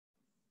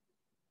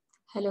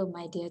Hello,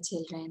 my dear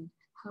children.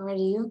 How are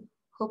you?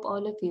 Hope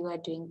all of you are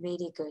doing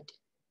very good.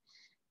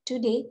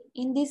 Today,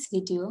 in this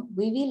video,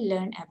 we will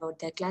learn about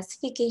the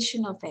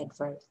classification of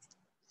adverbs.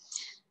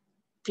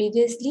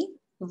 Previously,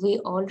 we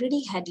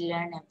already had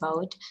learned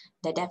about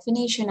the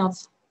definition of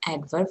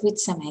adverb with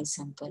some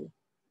example.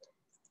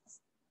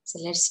 So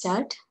let's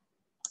start.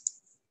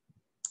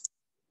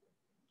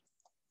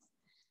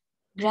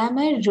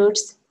 Grammar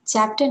Roots,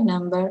 chapter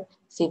number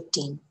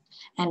 15.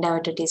 And our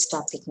today's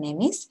topic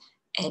name is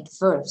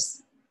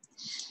adverbs.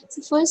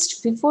 So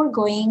first, before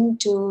going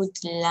to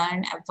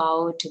learn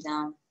about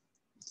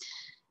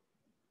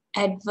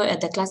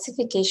the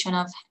classification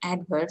of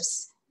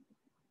adverbs,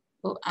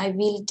 I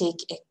will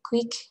take a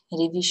quick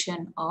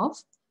revision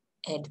of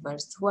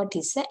adverbs. What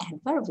is an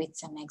adverb with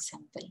some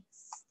example?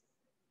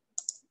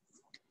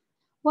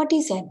 What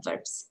is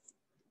adverbs?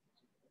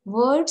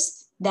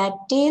 Words that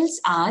tells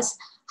us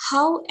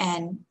how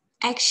an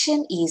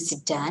action is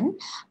done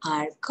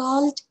are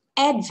called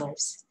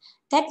adverbs.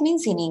 That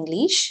means in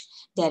English,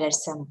 there are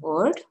some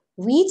words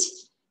which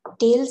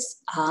tells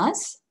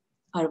us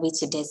or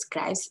which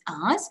describes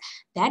us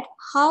that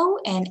how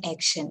an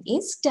action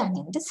is done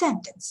in the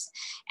sentence.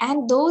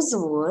 And those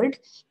words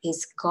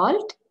is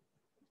called,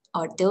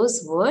 or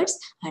those words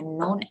are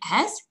known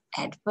as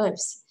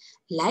adverbs.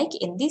 Like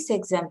in this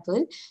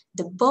example,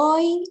 the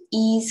boy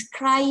is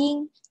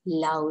crying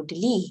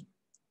loudly.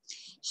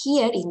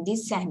 Here in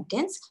this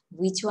sentence,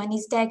 which one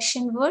is the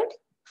action word?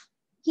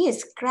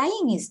 Yes,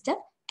 crying is the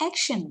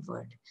action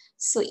word.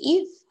 So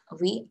if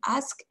we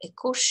ask a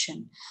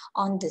question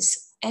on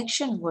this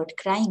action word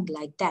crying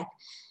like that,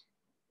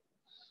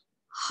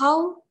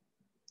 how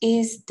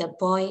is the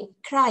boy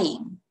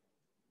crying?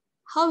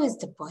 How is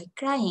the boy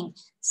crying?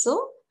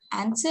 So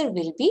answer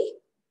will be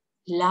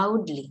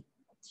loudly.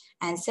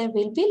 Answer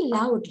will be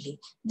loudly.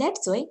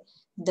 That's why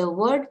the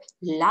word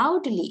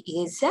loudly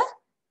is an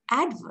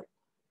adverb.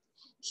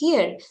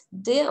 Here,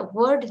 the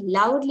word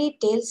loudly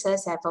tells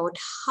us about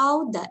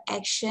how the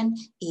action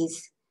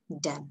is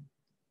done.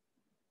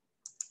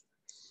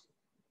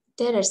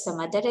 There are some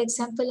other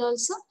examples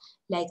also,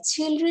 like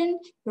children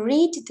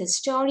read the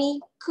story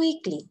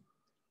quickly.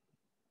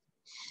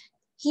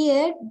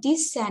 Here, in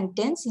this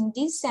sentence,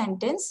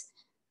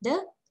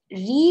 the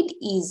read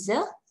is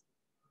a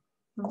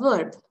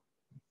verb.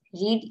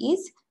 Read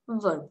is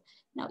verb.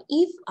 Now,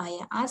 if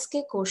I ask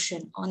a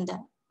question on the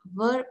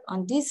verb,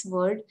 on this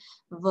word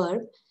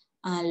verb,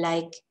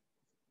 like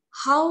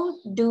how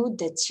do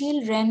the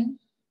children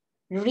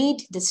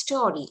read the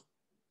story?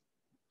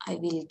 I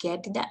will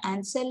get the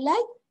answer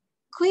like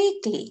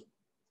quickly.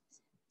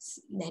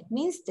 That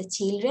means the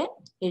children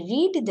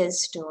read the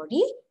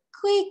story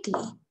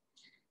quickly.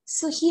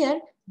 So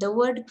here the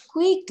word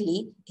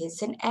quickly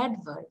is an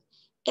adverb,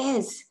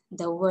 as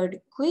the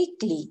word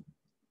quickly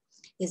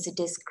is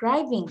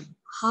describing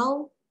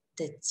how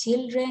the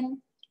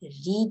children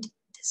read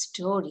the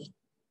story.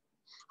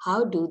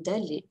 How do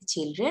the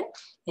children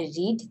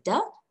read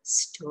the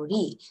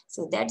story?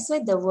 So that's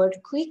why the word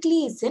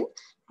quickly is an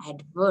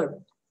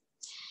adverb.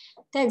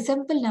 The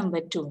example number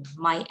 2,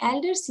 my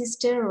elder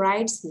sister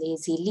writes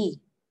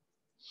lazily.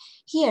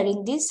 Here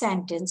in this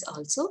sentence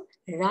also,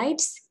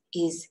 writes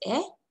is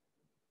a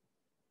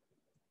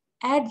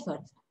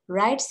adverb.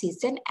 Writes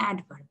is an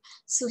adverb.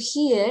 So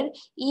here,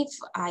 if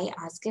I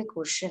ask a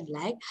question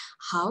like,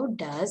 how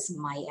does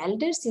my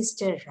elder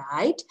sister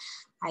write?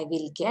 I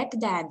will get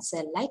the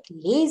answer like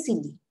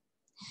lazily.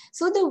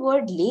 So the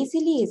word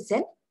lazily is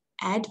an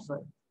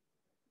adverb.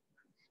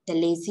 The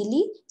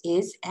lazily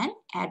is an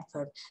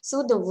adverb.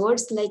 So the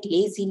words like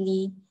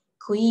lazily,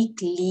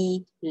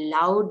 quickly,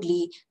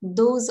 loudly,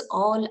 those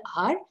all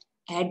are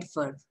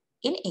adverb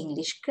in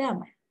English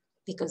grammar,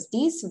 because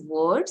these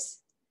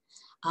words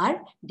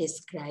are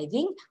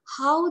describing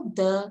how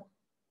the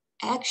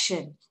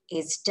action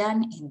is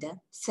done in the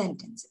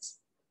sentences.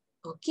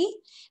 Okay,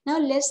 now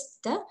let's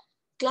the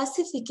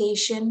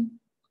classification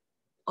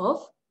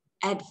of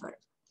adverb.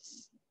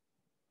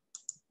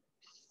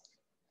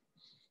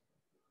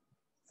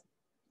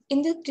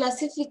 In the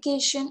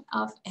classification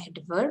of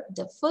adverb,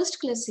 the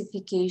first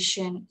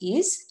classification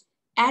is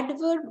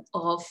adverb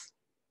of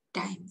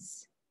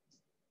times.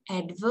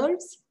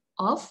 Adverbs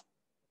of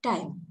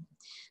time.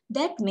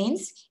 That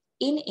means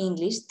in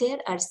English there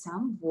are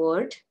some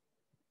words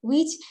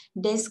which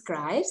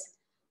describes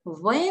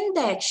when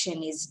the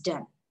action is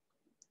done.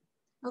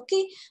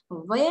 Okay,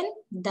 when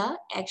the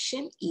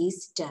action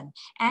is done.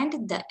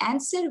 And the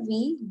answer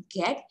we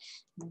get,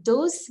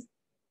 those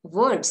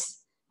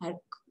words are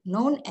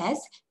known as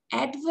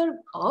adverb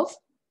of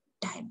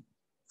time.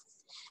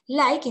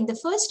 Like in the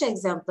first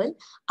example,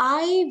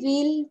 I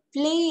will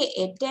play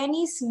a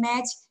tennis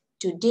match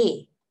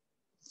today.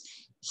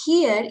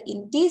 Here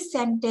in this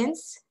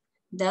sentence,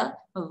 the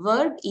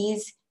verb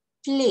is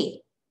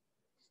play.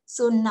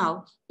 So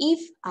now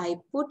if I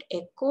put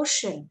a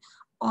question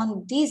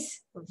on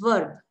this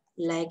verb,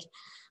 like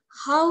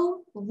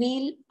when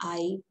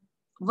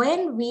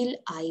will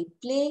I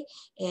play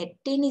a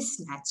tennis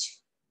match?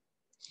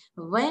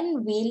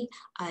 When will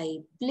I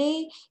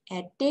play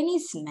a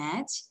tennis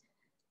match?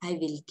 I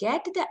will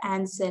get the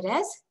answer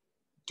as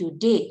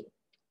today.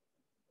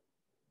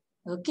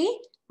 Okay.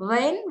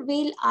 When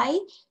will I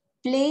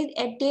play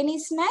a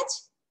tennis match?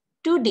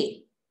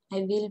 Today.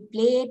 I will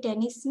play a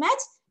tennis match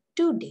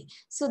today.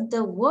 So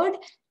the word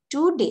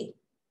today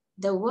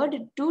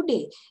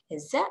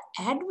is the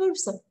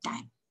adverbs of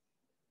time.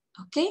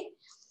 Okay.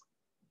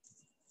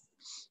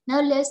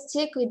 Now let's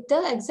check with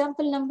the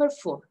example number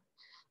 4.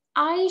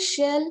 I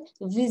shall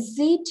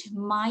visit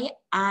my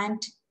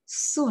aunt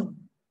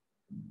soon.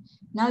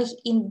 Now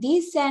in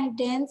this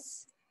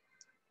sentence,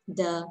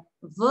 the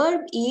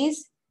verb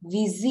is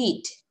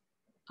visit.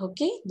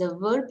 Okay, the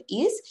verb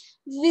is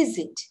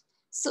visit.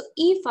 So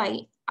if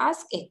I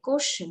ask a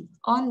question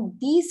on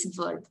this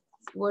verb,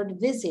 word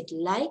visit,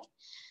 like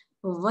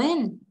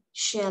when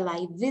shall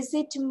I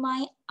visit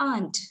my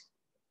aunt?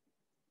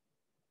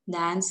 The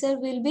answer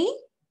will be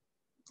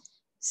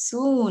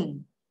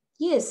soon.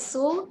 Yes,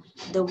 so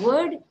the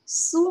word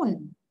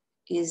soon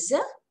is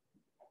a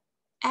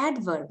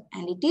adverb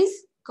and it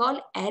is called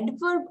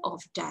adverb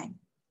of time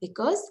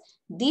because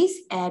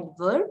this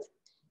adverb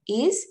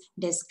is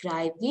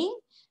describing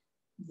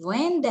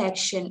when the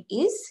action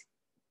is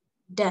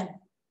done.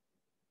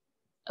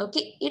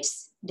 Okay,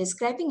 it's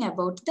describing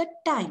about the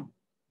time.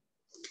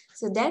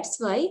 So that's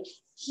why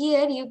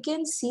here you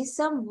can see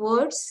some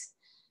words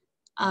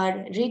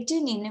are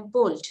written in a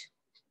bold,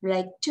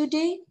 like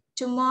today,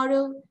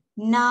 tomorrow,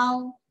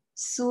 now,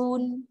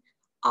 soon,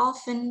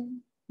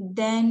 often,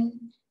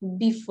 then,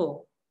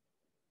 before.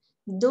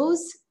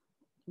 Those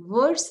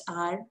words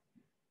are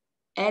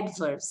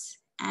adverbs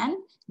and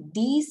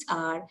these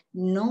are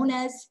known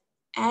as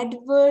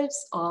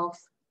adverbs of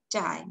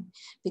time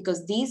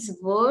because these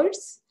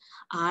words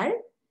are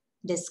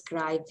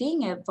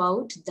describing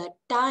about the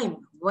time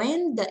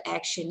when the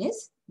action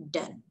is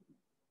done.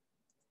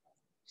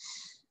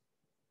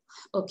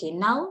 Okay,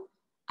 now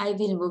I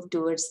will move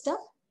towards the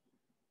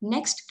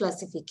next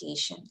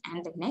classification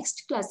and the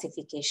next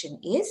classification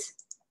is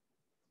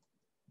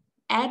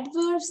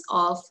adverbs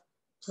of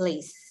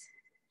place.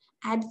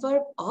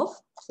 Adverb of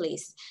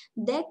place.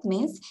 That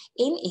means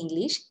in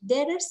English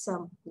there are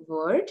some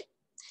word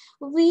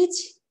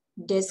which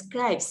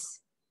describes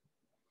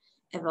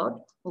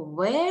about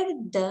where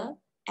the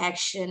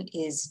action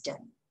is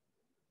done.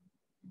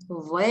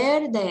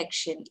 Where the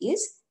action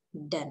is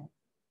done.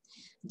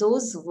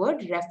 Those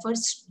word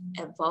refers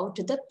about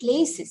the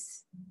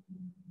places.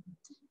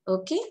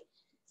 Okay.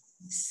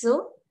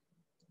 So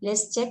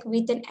let's check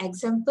with an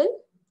example.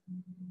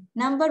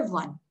 Number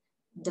 1.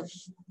 The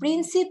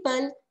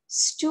principal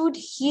stood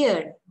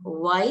here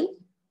while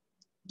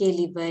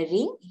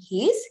delivering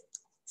his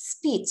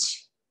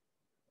speech.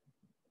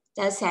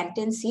 The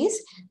sentence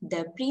is,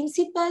 the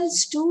principal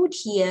stood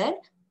here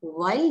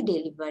while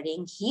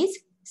delivering his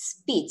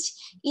speech.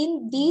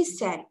 In this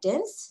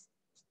sentence,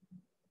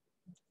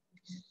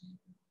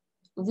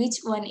 which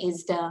one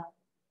is the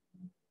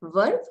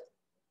verb?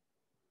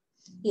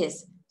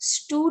 Yes,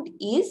 stood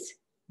is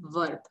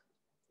verb.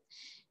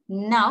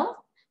 Now,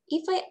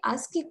 if I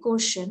ask a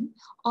question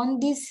on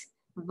this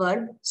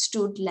verb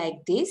stood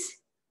like this,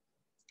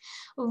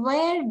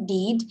 where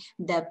did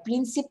the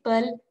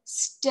principal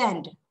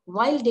stand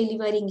while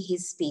delivering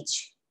his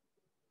speech?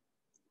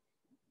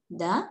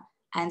 The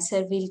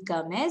answer will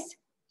come as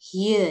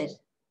here.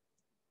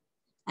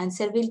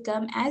 Answer will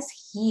come as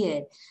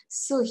here.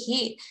 So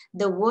here,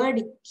 the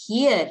word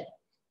here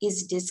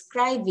is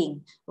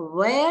describing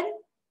where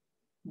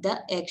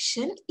the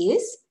action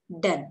is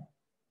done.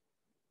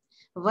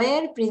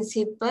 Where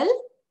principal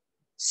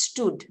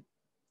stood.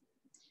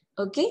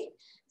 Okay.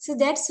 So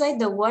that's why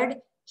the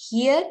word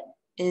here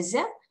is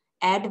an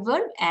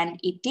adverb and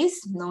it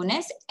is known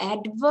as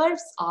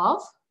adverbs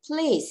of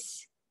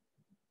place.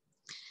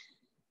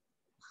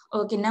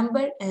 Okay,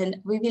 and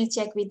we will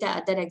check with the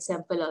other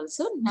example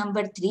also.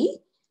 Number 3,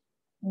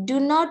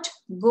 do not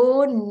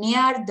go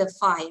near the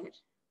fire.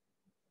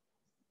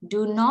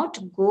 Do not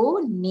go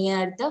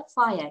near the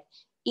fire.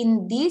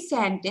 In this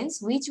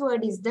sentence, which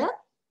word is the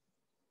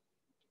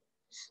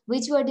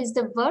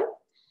verb?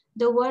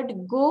 The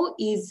word go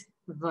is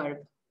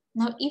verb.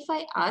 Now, if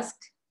I ask,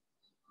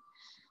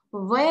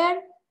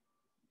 where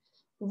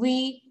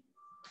do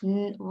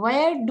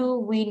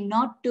we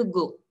not to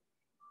go?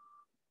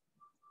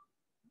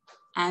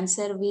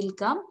 Answer will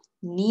come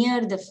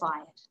near the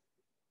fire.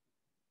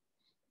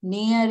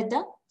 Near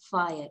the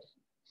fire.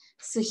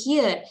 So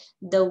here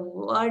the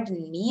word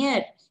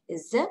near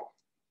is the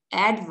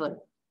adverb.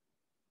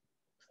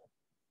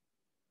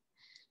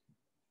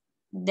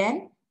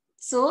 Then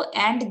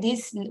and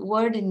this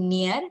word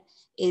near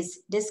is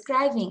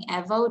describing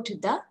about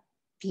the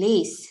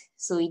place.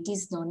 So it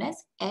is known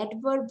as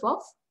adverb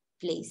of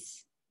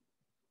place.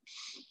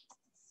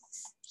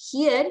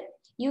 Here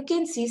you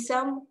can see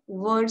some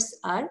words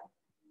are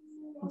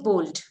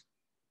bold.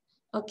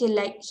 Okay,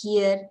 like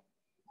here,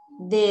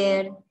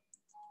 there,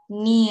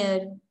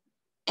 near,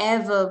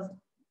 above,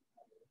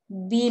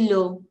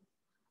 below,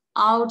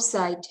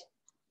 outside,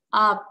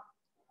 up,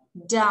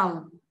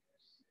 down.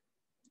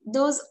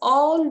 Those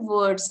all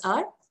words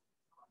are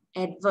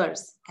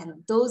adverbs,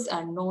 and those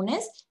are known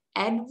as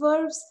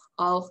adverbs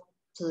of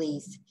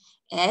place,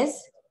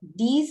 as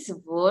these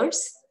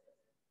words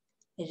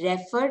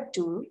refer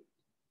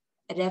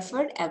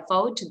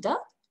about the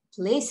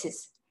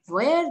places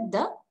where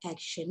the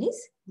action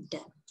is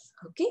done.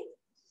 Okay.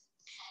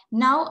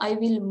 Now I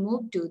will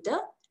move to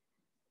the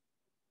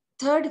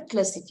third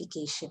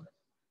classification,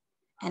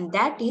 and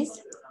that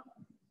is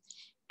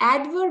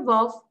adverb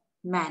of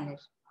manner.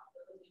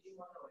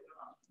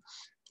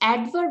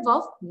 Adverb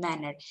of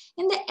manner.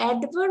 In the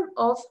adverb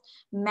of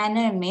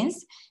manner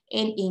means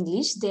in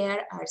English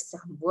there are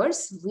some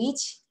words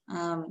which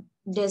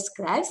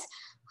describes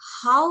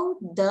how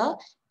the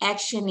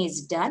action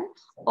is done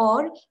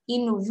or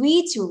in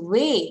which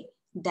way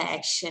the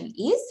action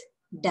is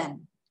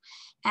done.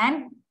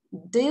 And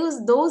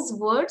those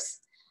words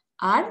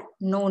are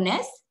known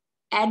as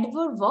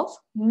adverb of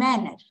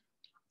manner.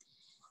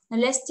 Now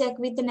let's check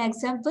with an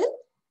example.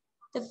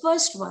 The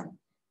first one,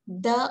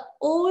 the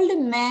old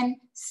man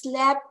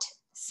slept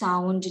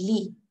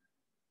soundly.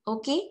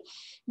 Okay.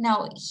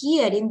 Now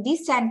here in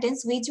this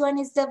sentence, which one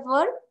is the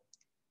verb?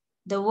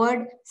 The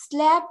word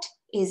slept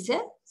is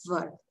a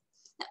verb.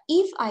 Now,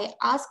 if I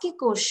ask a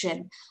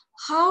question,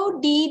 how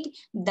did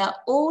the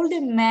old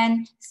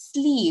man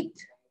sleep?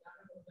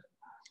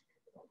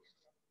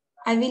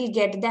 I will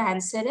get the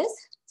answer as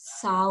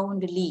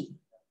soundly.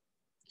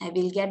 I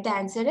will get the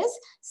answer as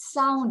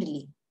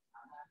soundly.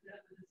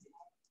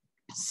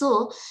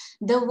 So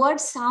the word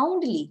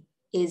soundly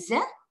is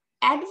an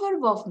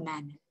adverb of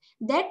manner.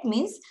 That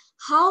means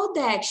how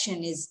the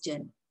action is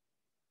done.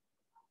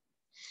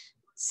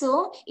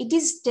 So it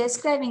is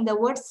describing, the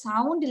word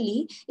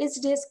soundly is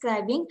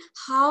describing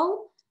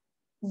how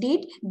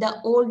did the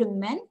old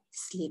man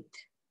sleep.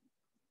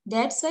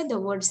 That's why the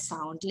word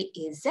soundly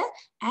is an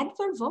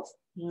adverb of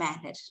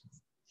manner.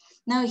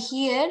 Now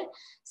here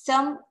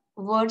some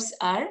words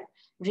are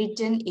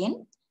written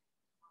in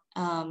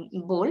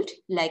bold,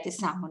 like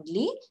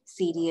soundly,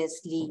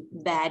 seriously,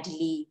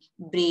 badly,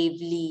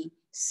 bravely,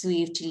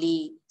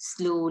 swiftly,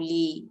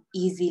 slowly,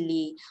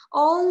 easily.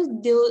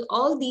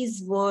 All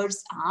these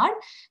words are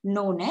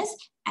known as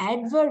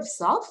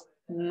adverbs of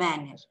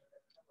manner.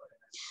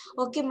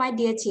 Okay, my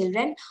dear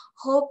children,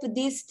 hope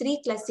these three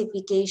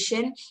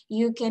classification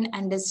you can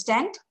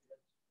understand,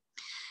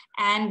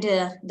 and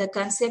the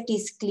concept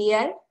is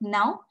clear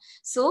now.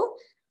 So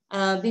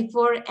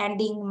before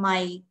ending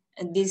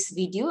this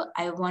video,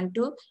 I want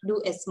to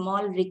do a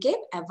small recap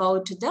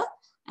about the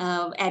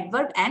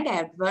adverb and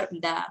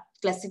the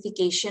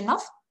classification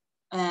of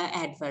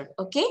adverb.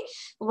 Okay,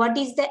 what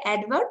is the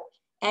adverb?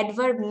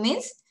 Adverb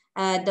means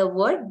the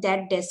word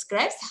that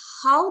describes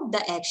how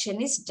the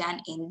action is done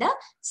in the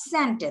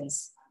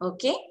sentence.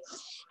 Okay,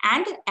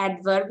 and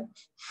adverb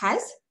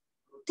has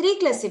three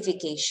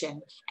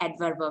classification: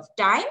 adverb of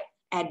time,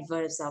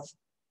 adverbs of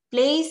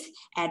place,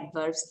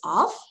 adverbs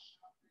of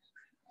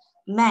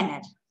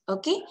manner.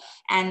 Okay,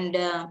 and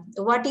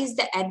what is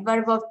the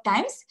adverb of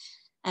times?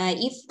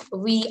 If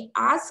we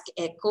ask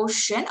a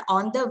question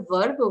on the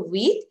verb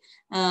with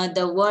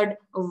the word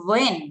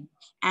when,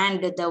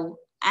 and the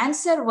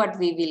answer what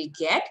we will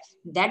get,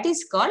 that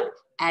is called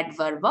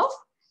adverb of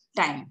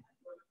time.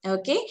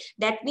 Okay,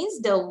 that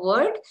means the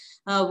word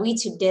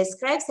which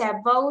describes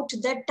about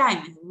the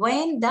time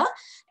when the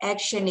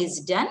action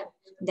is done,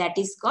 that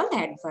is called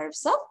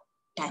adverbs of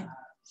time.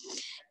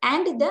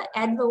 And the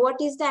adverb,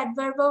 what is the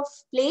adverb of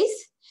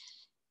place?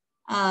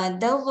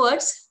 The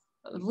words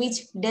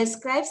which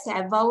describes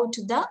about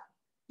the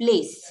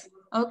place,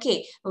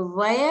 okay,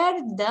 where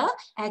the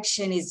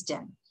action is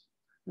done,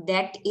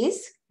 that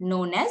is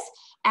known as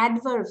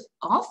adverb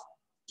of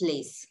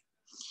place.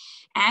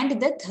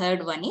 And the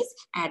third one is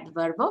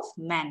adverb of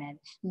manner.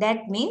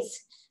 That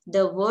means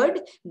the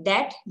word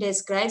that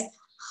describes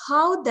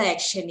how the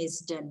action is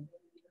done.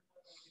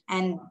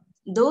 And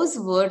those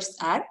words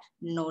are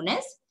known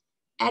as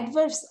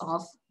adverbs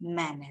of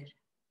manner.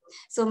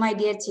 So my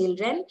dear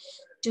children,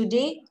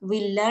 today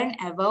we learn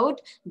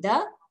about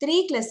the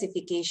three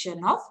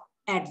classification of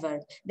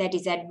adverb. That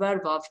is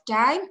adverb of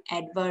time,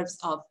 adverbs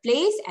of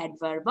place,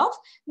 adverb of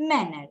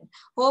manner.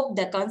 Hope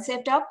the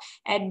concept of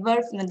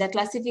adverb, the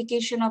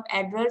classification of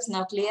adverbs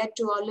now clear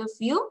to all of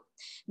you.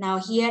 Now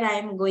here I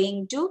am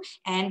going to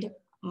end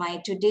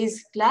my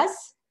today's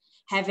class.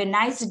 Have a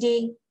nice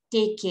day.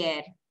 Take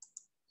care.